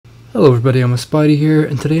Hello everybody, I'm a Spidey here,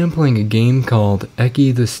 and today I'm playing a game called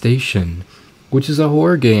Eki the Station, which is a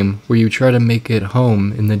horror game where you try to make it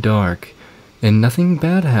home in the dark, and nothing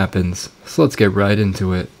bad happens, so let's get right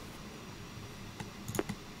into it.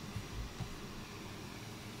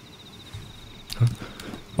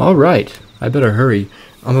 Alright, I better hurry.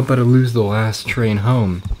 I'm about to lose the last train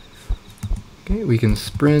home. Okay, we can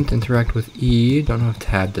sprint, interact with E, don't know if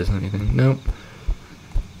tab does anything, nope.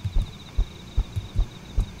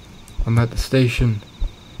 I'm at the station.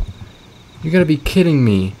 You gotta be kidding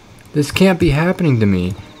me. This can't be happening to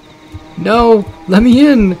me. No! Let me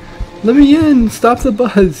in! Let me in! Stop the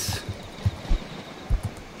bus!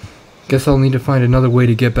 Guess I'll need to find another way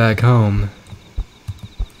to get back home.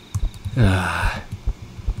 Ah.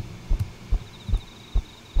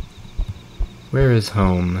 Where is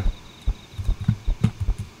home?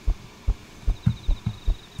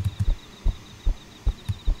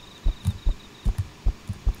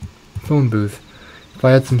 Phone booth. If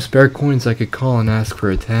I had some spare coins, I could call and ask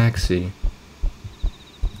for a taxi.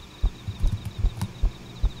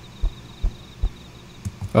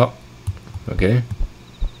 Oh, okay.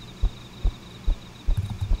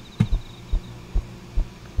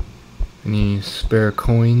 Any spare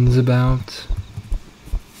coins about?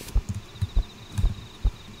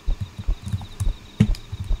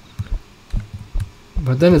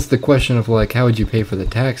 But then it's the question of, like, how would you pay for the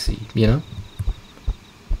taxi, you know?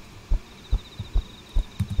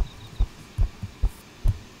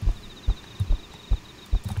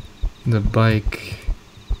 The bike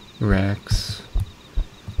racks.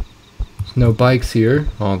 There's no bikes here,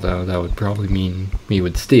 although that would probably mean we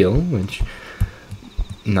would steal, which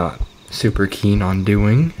not super keen on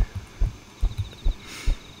doing.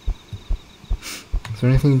 Is there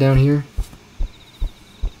anything down here?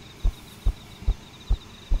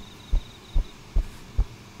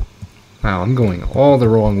 Wow, I'm going all the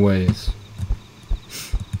wrong ways.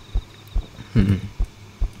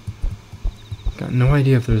 Got no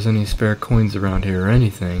idea if there's any spare coins around here or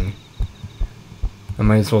anything. I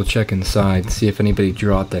might as well check inside, see if anybody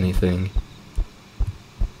dropped anything.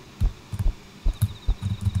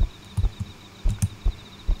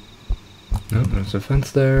 Nope, there's a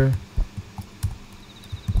fence there.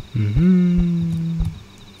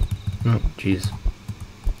 Oh, jeez.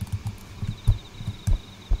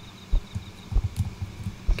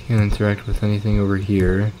 Can't interact with anything over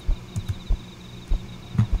here.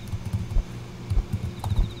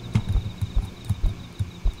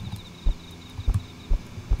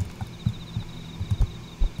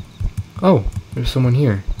 Oh, there's someone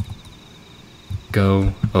here.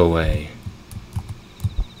 Go away.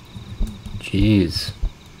 Jeez.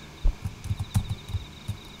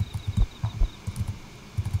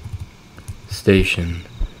 Station.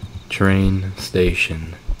 Train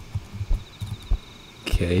station.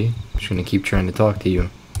 Okay, just gonna keep trying to talk to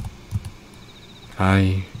you.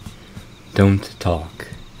 I don't talk.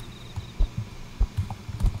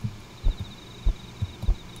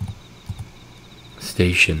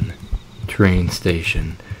 Station. Train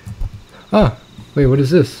station. Ah, wait, what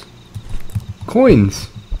is this? Coins!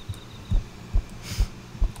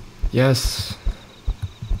 Yes.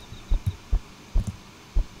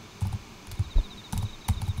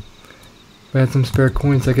 If I had some spare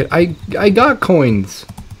coins, I could. I got coins!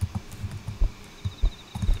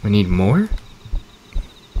 I need more?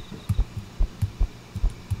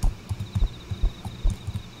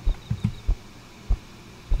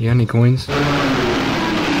 You got any coins?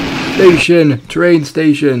 Station! Train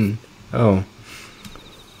station! Oh.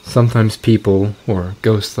 Sometimes people, or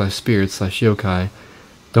ghosts slash spirits slash yokai,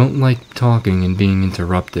 don't like talking and being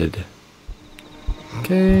interrupted.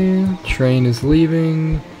 Okay, train is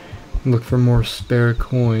leaving. Look for more spare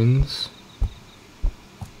coins.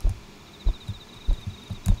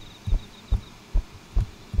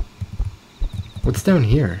 What's down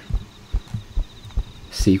here?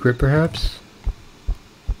 Secret, perhaps?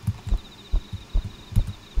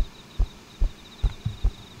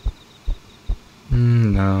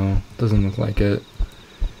 No, doesn't look like it.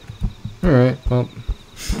 Alright, well,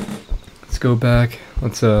 let's go back.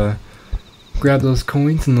 Let's grab those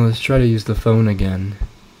coins and let's try to use the phone again.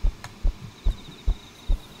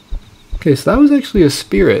 Okay, so that was actually a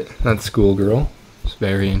spirit, that schoolgirl. It's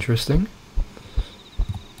very interesting.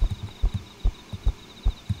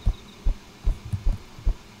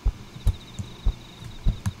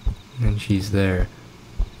 And she's there.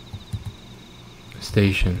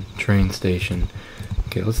 Station, train station.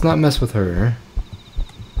 Okay, let's not mess with her.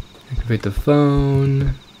 Activate the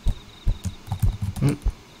phone.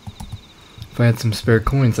 If I had some spare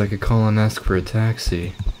coins, I could call and ask for a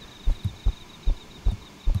taxi.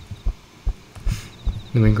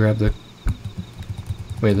 Then we grab the...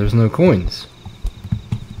 Wait, there's no coins.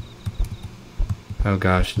 Oh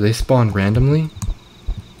gosh, do they spawn randomly?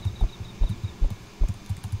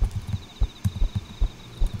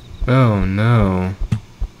 Oh no.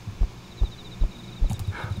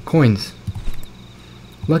 Coins.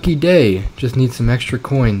 Lucky day. Just need some extra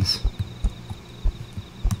coins.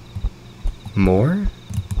 More?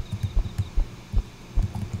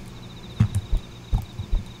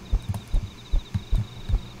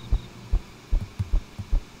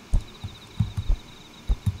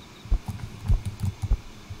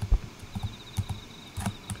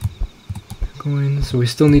 Coins. So we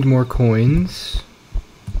still need more coins.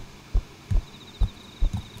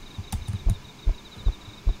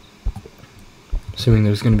 Assuming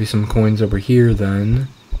there's going to be some coins over here then.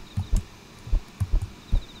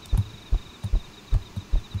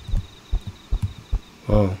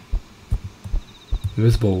 Whoa.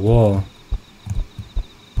 Invisible wall.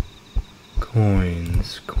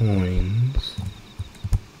 Coins, coins.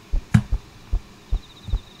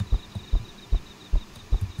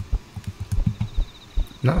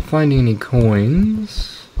 Not finding any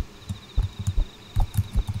coins.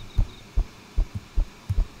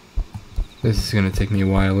 This is gonna take me a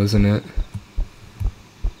while, isn't it?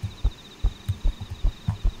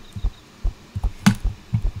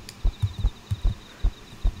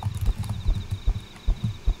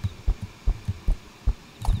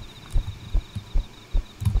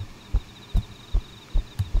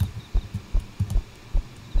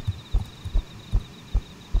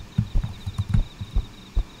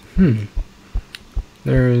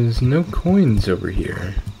 There is no coins over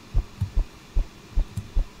here.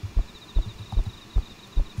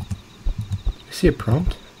 See a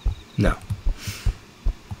prompt? No.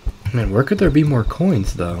 Man, where could there be more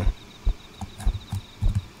coins, though?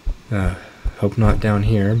 Hope not down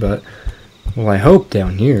here, but... Well, I hope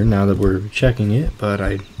down here, now that we're checking it, but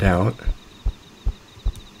I doubt.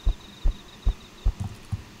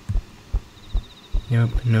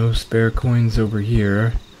 Yep, no spare coins over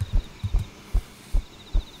here.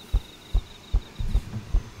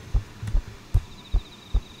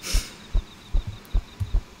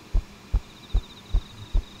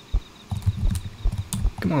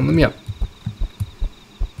 Come on, let me up.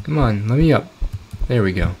 Come on, let me up. There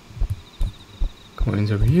we go. Coins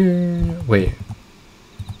over here. Wait.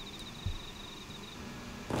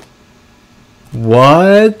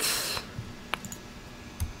 What?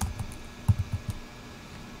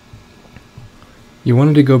 You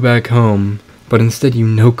wanted to go back home, but instead you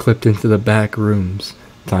no-clipped into the back rooms.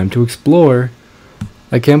 Time to explore.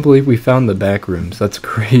 I can't believe we found the back rooms. That's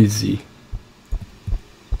crazy.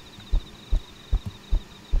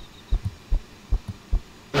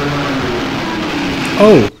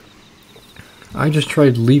 Oh! I just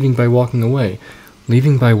tried leaving by walking away.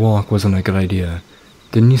 Leaving by walk wasn't a good idea.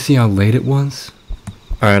 Didn't you see how late it was?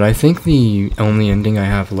 Alright, I think the only ending I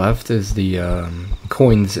have left is the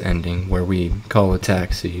coins ending, where we call a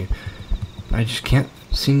taxi. I just can't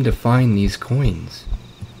seem to find these coins.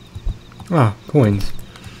 Ah, coins.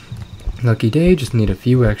 Lucky day, just need a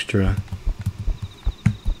few extra.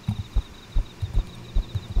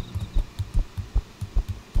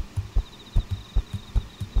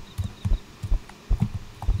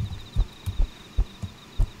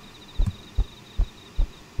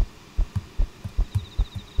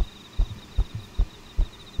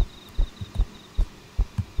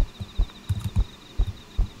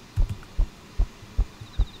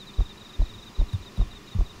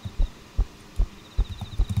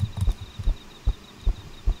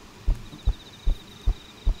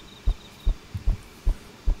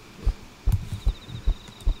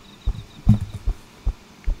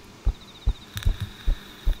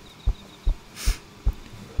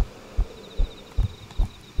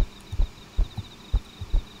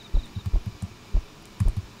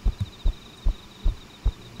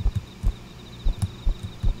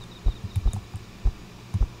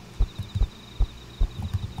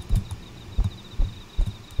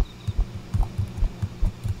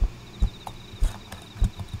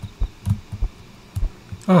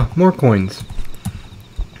 Ah, more coins.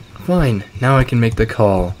 Fine, now I can make the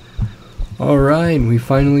call. Alright, we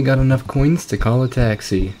finally got enough coins to call a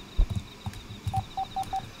taxi.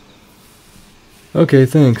 Okay,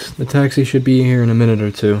 thanks. The taxi should be here in a minute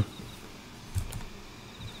or two.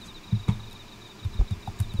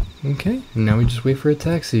 Okay, and now we just wait for a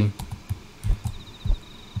taxi.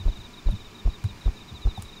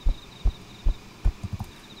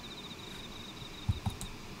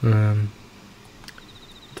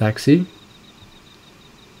 Taxi?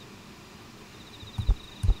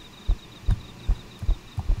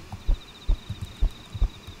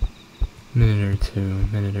 Minute or two,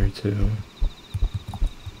 minute or two.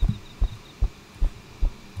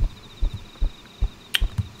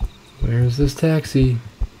 Where's this taxi?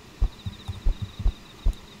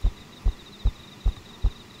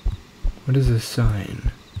 What is this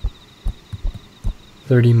sign?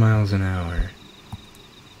 30 miles an hour.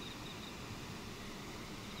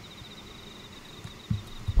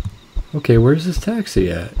 Okay, where's this taxi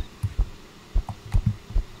at?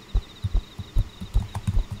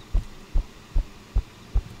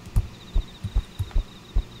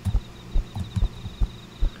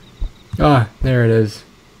 Ah, there it is.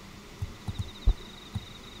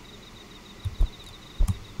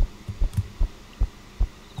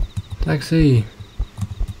 Taxi.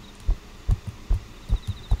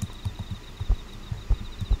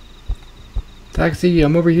 Taxi,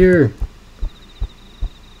 I'm over here.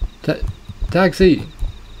 Taxi.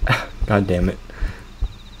 God damn it.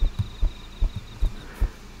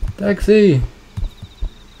 Taxi.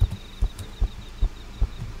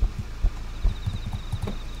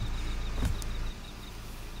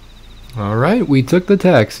 Alright, we took the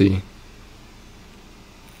taxi.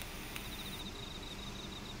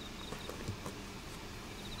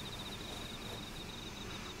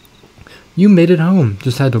 You made it home.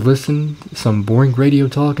 Just had to listen to some boring radio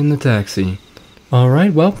talk in the taxi.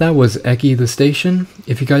 Alright, well, that was Eki the Station.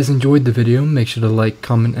 If you guys enjoyed the video, make sure to like,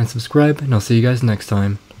 comment, and subscribe, and I'll see you guys next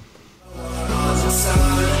time.